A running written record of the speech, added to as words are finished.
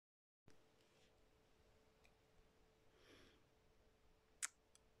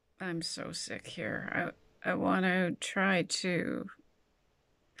I'm so sick here. I want to try to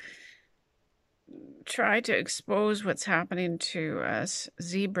expose what's happening to us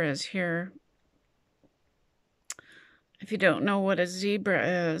zebras here. If you don't know what a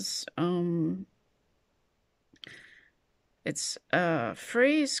zebra is, it's a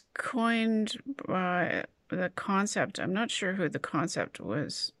phrase coined by the concept. I'm not sure who the concept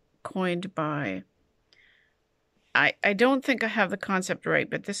was coined by. I don't think I have the concept right,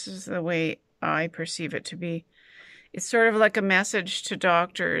 but this is the way I perceive it to be. It's sort of like a message to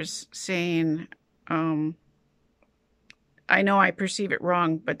doctors saying, I know I perceive it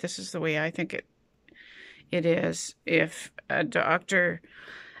wrong, but this is the way I think it is. If a doctor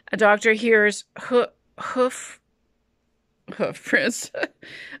hears hoof prints,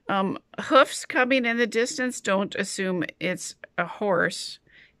 hoofs coming in the distance, don't assume it's a horse.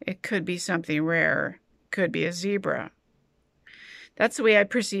 It could be something rare. Could be a zebra. That's the way I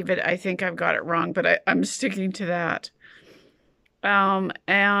perceive it. I think I've got it wrong, but I'm sticking to that. And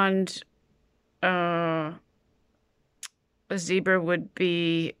a zebra would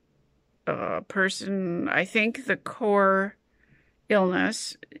be a person, I think the core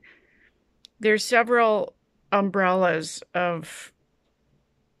illness. There's several umbrellas of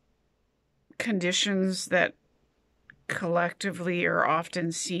conditions that collectively are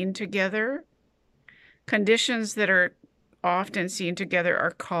often seen together. Conditions that are often seen together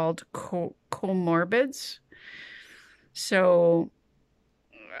are called comorbids. So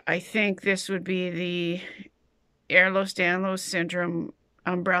I think this would be the Ehlers-Danlos syndrome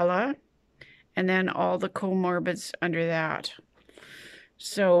umbrella, and then all the comorbids under that.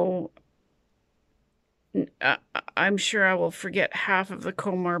 So I'm sure I will forget half of the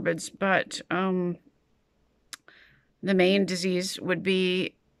comorbids, but the main disease would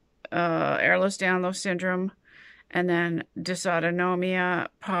be Ehlers-Danlos syndrome, and then dysautonomia,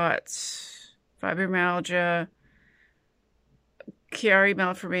 POTS, fibromyalgia, Chiari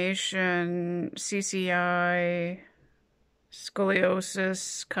malformation, CCI,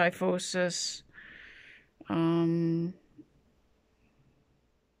 scoliosis, kyphosis,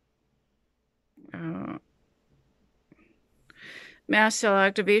 mast cell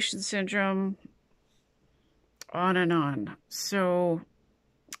activation syndrome, on and on. So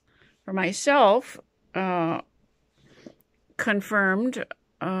for myself, confirmed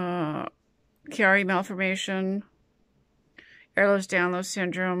Chiari malformation, Ehlers-Danlos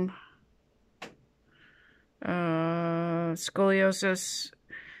syndrome, scoliosis.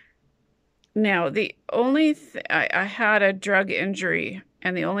 Now, the only I had a drug injury,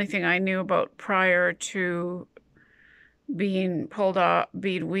 and the only thing I knew about prior to being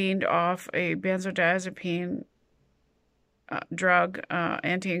weaned off a benzodiazepine drug,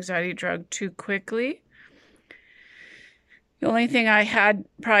 anti-anxiety drug, too quickly. The only thing I had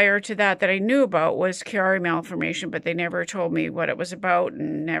prior to that I knew about was Chiari malformation, but they never told me what it was about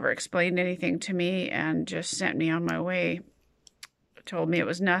and never explained anything to me and just sent me on my way. Told me it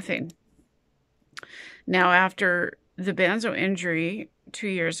was nothing. Now, after the benzo injury 2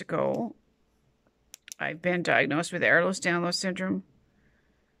 years ago, I've been diagnosed with Ehlers-Danlos syndrome,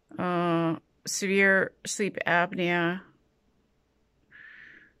 severe sleep apnea,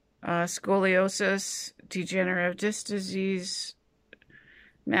 scoliosis, degenerative disc disease,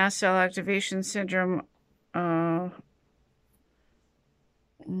 mast cell activation syndrome,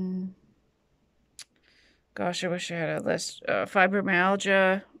 gosh, I wish I had a list,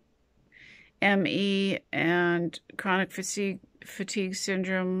 fibromyalgia, ME, and chronic fatigue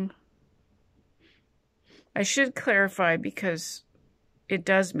syndrome. I should clarify, because it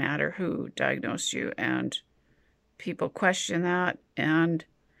does matter who diagnosed you, and people question that, and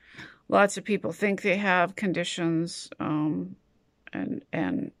lots of people think they have conditions, and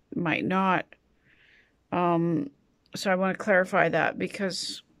might not. So I want to clarify that,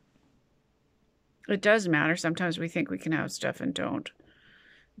 because it does matter. Sometimes we think we can have stuff and don't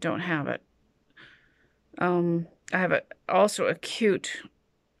have it. I have also acute,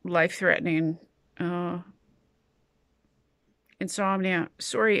 life-threatening insomnia.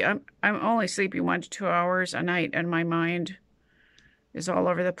 Sorry, I'm only sleeping 1 to 2 hours a night, and my mind is all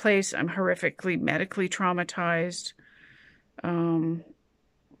over the place. I'm horrifically medically traumatized. And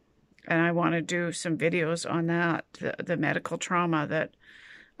I want to do some videos on that, the medical trauma that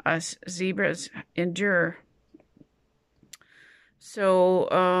us zebras endure. So,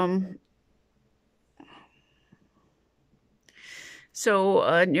 a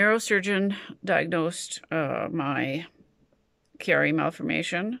neurosurgeon diagnosed my Chiari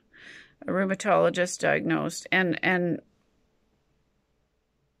malformation. A rheumatologist diagnosed, and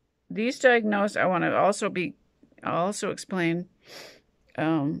these diagnosed, I'll also explain,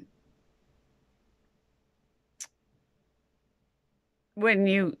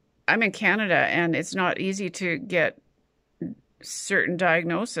 I'm in Canada and it's not easy to get certain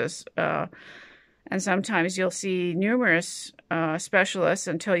diagnosis. And sometimes you'll see numerous specialists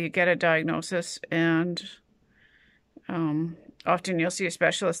until you get a diagnosis. And often you'll see a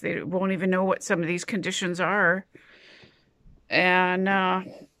specialist, they won't even know what some of these conditions are. And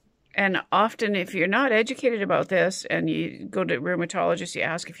often if you're not educated about this and you go to a rheumatologist, you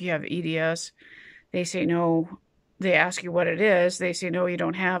ask if you have EDS, they say no. They ask you what it is. They say, no, you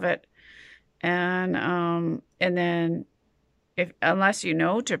don't have it. And then unless you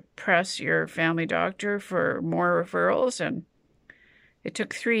know, to press your family doctor for more referrals. And it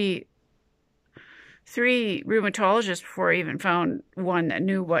took three rheumatologists before I even found one that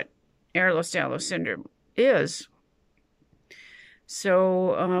knew what Ehlers-Danlos syndrome is.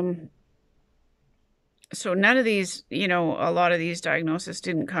 So, so none of these, a lot of these diagnoses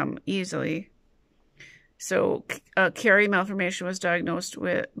didn't come easily. So Carrie malformation was diagnosed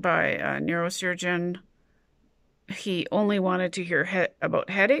by a neurosurgeon. He only wanted to hear about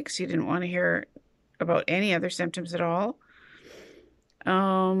headaches. He didn't want to hear about any other symptoms at all.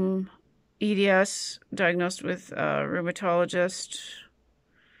 EDS, diagnosed with a rheumatologist.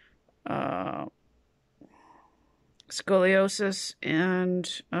 Scoliosis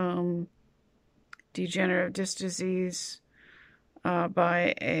and degenerative disc disease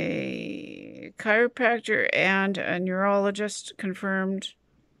by a chiropractor and a neurologist confirmed.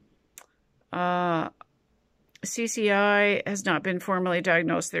 CCI has not been formally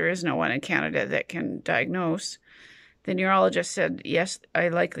diagnosed. There is no one in Canada that can diagnose. The neurologist said, yes, I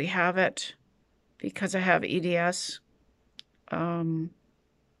likely have it because I have EDS.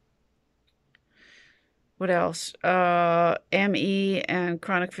 What else? ME and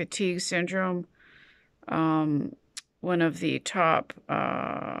chronic fatigue syndrome. One of the top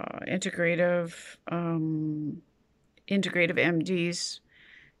integrative MDs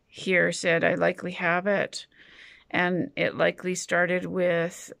here said I likely have it. And it likely started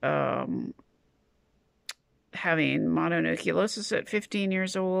with having mononucleosis at 15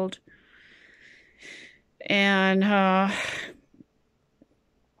 years old. And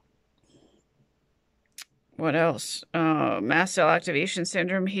what else? Mast cell activation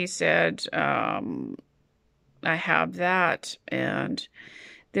syndrome, he said, I have that. And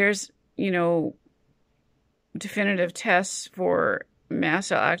there's, definitive tests for mast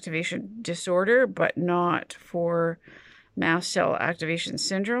cell activation disorder, but not for mast cell activation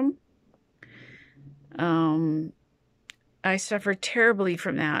syndrome. I suffer terribly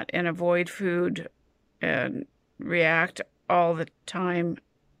from that and avoid food and react all the time.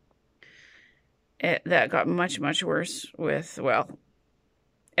 That got much, much worse with,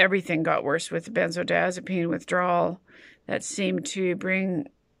 everything got worse with benzodiazepine withdrawal. That seemed to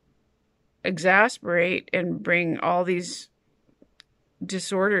exasperate and bring all these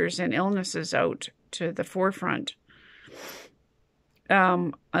disorders and illnesses out to the forefront.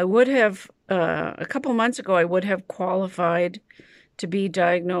 I would have, a couple months ago, I would have qualified to be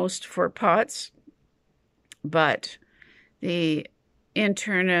diagnosed for POTS, but the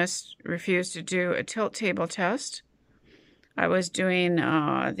internist refused to do a tilt table test. I was doing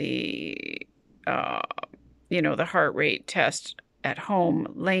the heart rate test at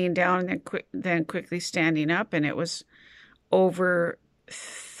home, laying down and then quickly standing up, and it was over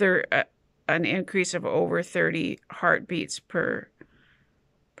an increase of over 30 heartbeats per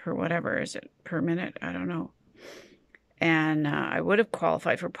whatever is it, per minute? I don't know. And I would have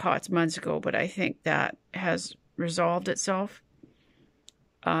qualified for POTS months ago, but I think that has resolved itself.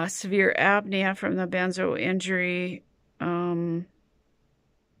 Severe apnea from the benzo injury.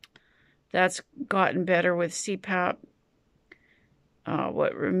 That's gotten better with CPAP.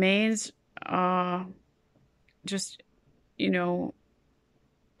 What remains, just,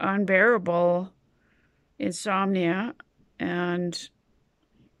 unbearable insomnia, and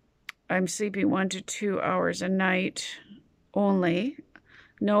I'm sleeping 1 to 2 hours a night only.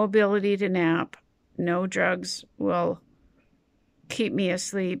 No ability to nap. No drugs will keep me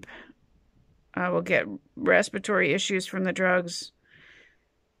asleep. I will get respiratory issues from the drugs.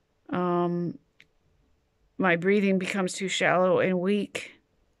 My breathing becomes too shallow and weak.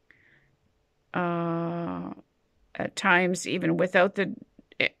 At times, even without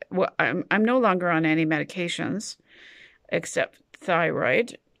I'm no longer on any medications except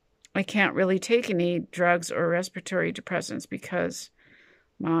thyroid. I can't really take any drugs or respiratory depressants because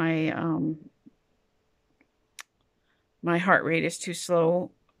my heart rate is too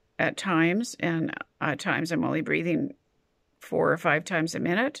slow at times, and at times I'm only breathing 4 or 5 times a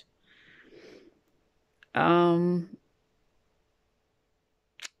minute. I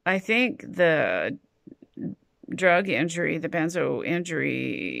think the drug injury, the benzo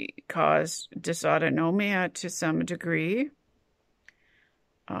injury, caused dysautonomia to some degree,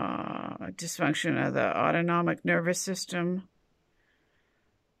 dysfunction of the autonomic nervous system.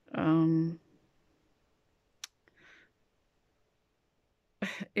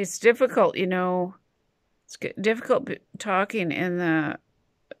 It's difficult, you know, it's difficult talking in the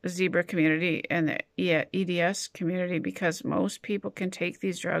zebra community and the EDS community because most people can take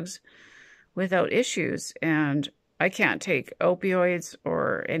these drugs without issues, and I can't take opioids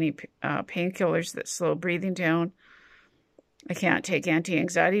or any painkillers that slow breathing down. I can't take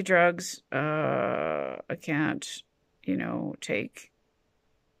anti-anxiety drugs. I can't, you know, take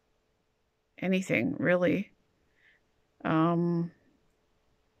anything really.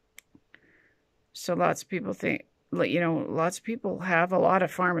 So lots of people think, you know, lots of people have a lot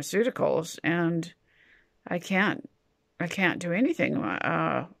of pharmaceuticals, and I can't do anything.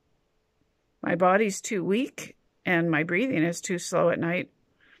 My body's too weak, and my breathing is too slow at night.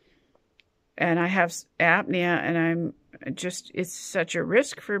 And I have apnea, and I'm just, it's such a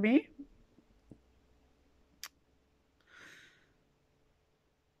risk for me.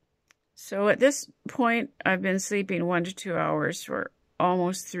 So at this point, I've been sleeping 1 to 2 hours for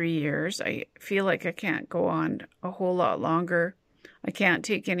almost 3 years. I feel like I can't go on a whole lot longer. I can't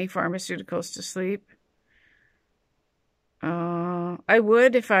take any pharmaceuticals to sleep. I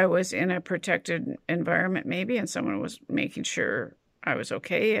would if I was in a protected environment maybe, and someone was making sure I was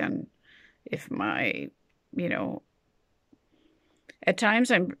okay, and if my, you know, at times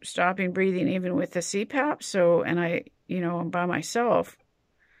I'm stopping breathing even with the CPAP, so, and I, you know, I'm by myself,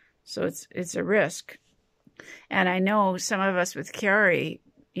 so it's a risk. And I know some of us with Chiari,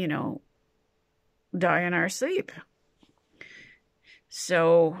 you know, die in our sleep.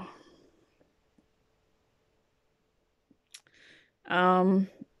 So,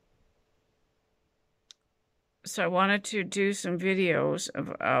 so I wanted to do some videos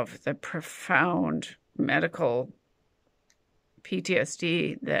of the profound medical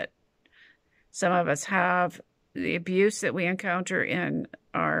PTSD that some of us have, the abuse that we encounter in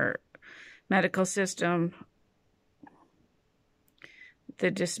our medical system,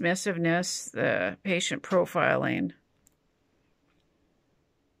 the dismissiveness, the patient profiling,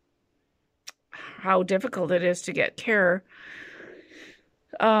 how difficult it is to get care.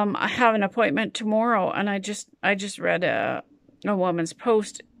 I have an appointment tomorrow, and I just read a woman's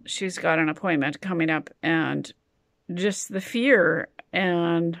post. She's got an appointment coming up, and just the fear,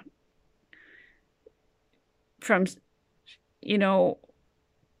 and from, you know,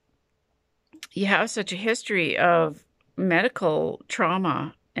 you have such a history of medical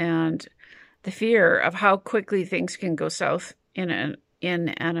trauma and the fear of how quickly things can go south in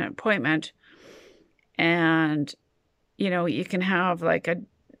an appointment. And, you know, you can have like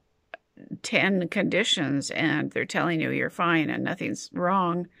 10 conditions, and they're telling you you're fine and nothing's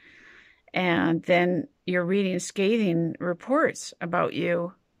wrong. And then you're reading scathing reports about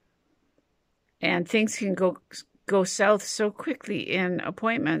you, and things can go south so quickly in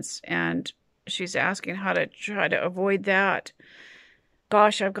appointments. And she's asking how to try to avoid that.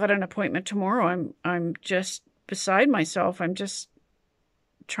 Gosh, I've got an appointment tomorrow. I'm just beside myself. I'm just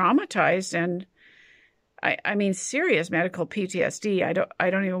traumatized, and I mean serious medical PTSD. I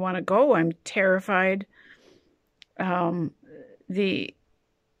don't even want to go. I'm terrified. The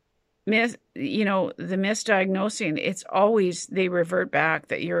misdiagnosing, it's always, they revert back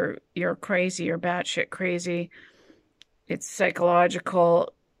that you're crazy, you're batshit crazy. It's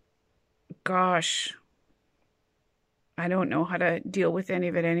psychological. Gosh, I don't know how to deal with any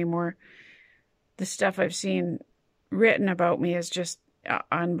of it anymore. The stuff I've seen written about me is just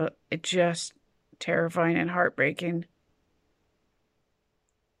just terrifying and heartbreaking.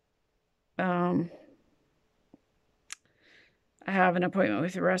 I have an appointment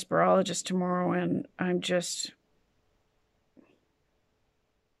with a respirologist tomorrow, and I'm just...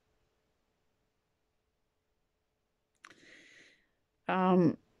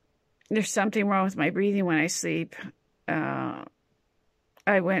 there's something wrong with my breathing when I sleep. I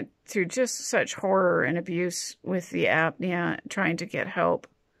went through just such horror and abuse with the apnea, trying to get help.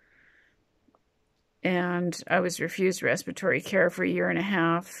 And I was refused respiratory care for 1.5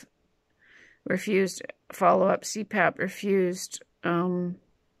 years. Refused follow-up CPAP, refused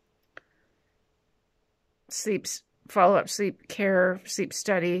follow-up sleep care, sleep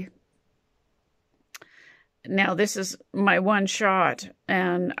study. Now this is my one shot,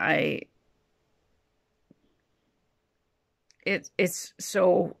 and it's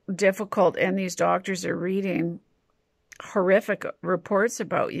so difficult, and these doctors are reading horrific reports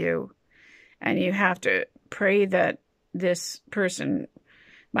about you, and you have to pray that this person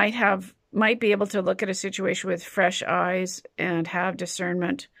might have might be able to look at a situation with fresh eyes and have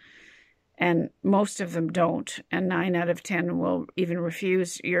discernment, and most of them don't. And 9 out of 10 will even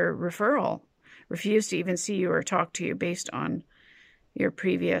refuse your referral, refuse to even see you or talk to you based on your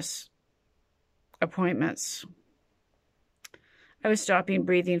previous appointments. I was stopping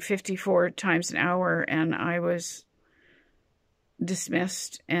breathing 54 times an hour, and I was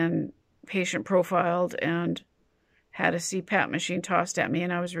dismissed and patient profiled and had a CPAP machine tossed at me,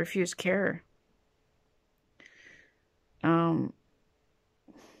 and I was refused care.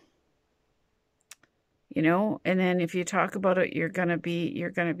 You know, and then if you talk about it, there's going to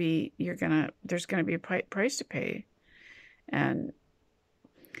be a price to pay. And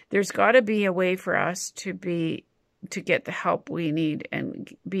there's got to be a way for us to get the help we need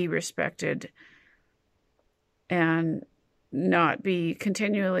and be respected and not be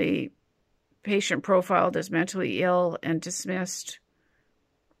continually patient profiled as mentally ill and dismissed,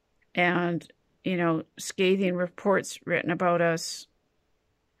 and, you know, scathing reports written about us.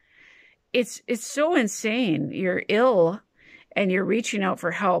 It's so insane. You're ill and you're reaching out for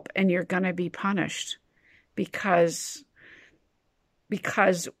help, and you're going to be punished because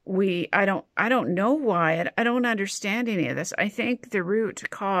I don't know why. I don't understand any of this. I think the root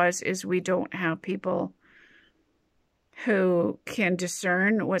cause is we don't have people who can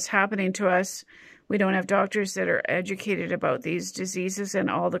discern what's happening to us. We don't have doctors that are educated about these diseases and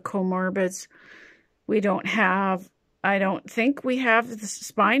all the comorbids. I don't think we have the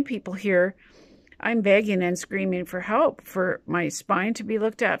spine people here. I'm begging and screaming for help, for my spine to be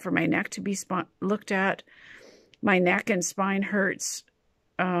looked at, for my neck to be looked at. My neck and spine hurts.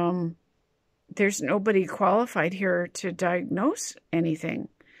 There's nobody qualified here to diagnose anything,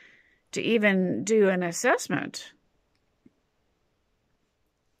 to even do an assessment.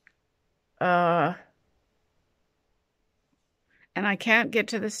 And I can't get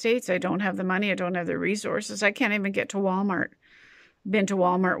to the States. I don't have the money. I don't have the resources. I can't even get to Walmart. Been to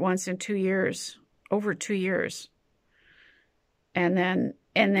Walmart once in 2 years, over 2 years. And then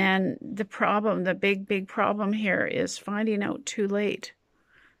the problem, the big problem here is finding out too late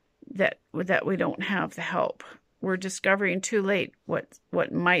that we don't have the help. We're discovering too late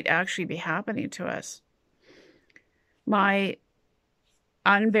what might actually be happening to us. My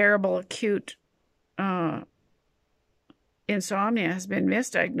unbearable acute insomnia has been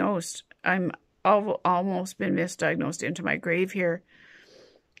misdiagnosed. I'm almost been misdiagnosed into my grave here.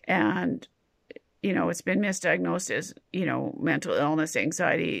 And, you know, it's been misdiagnosed as, you know, mental illness,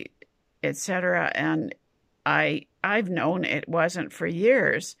 anxiety, etc. And I've known it wasn't for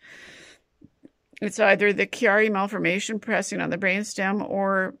years. It's either the Chiari malformation pressing on the brainstem,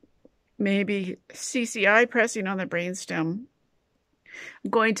 or maybe CCI pressing on the brainstem.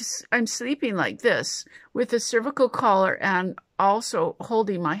 I'm sleeping like this with a cervical collar and also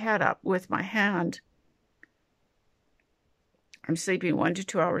holding my head up with my hand. I'm sleeping 1 to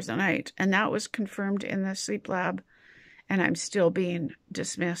 2 hours a night, and that was confirmed in the sleep lab, and I'm still being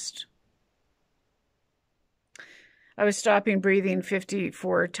dismissed. I was stopping breathing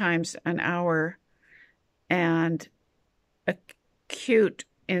 54 times an hour, and acute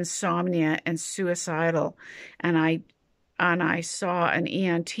insomnia and suicidal, and I saw an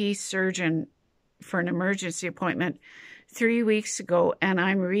ENT surgeon for an emergency appointment 3 weeks ago, and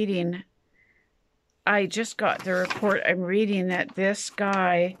I just got the report. I'm reading that this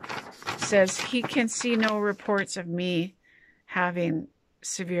guy says he can see no reports of me having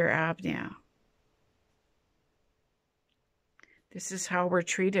severe apnea. This is how we're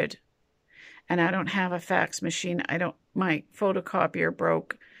treated. And I don't have a fax machine. My photocopier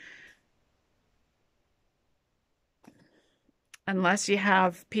broke. Unless you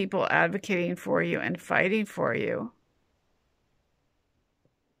have people advocating for you and fighting for you.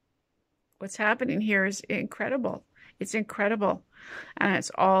 What's happening here is incredible. It's incredible. And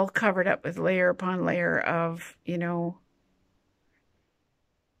it's all covered up with layer upon layer of, you know,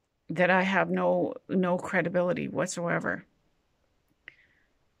 that I have no credibility whatsoever.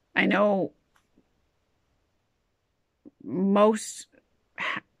 I know a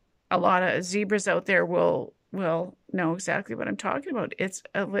lot of zebras out there will know exactly what I'm talking about. It's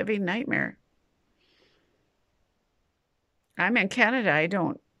a living nightmare. I'm in Canada. I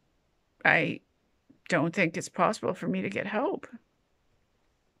don't think it's possible for me to get help.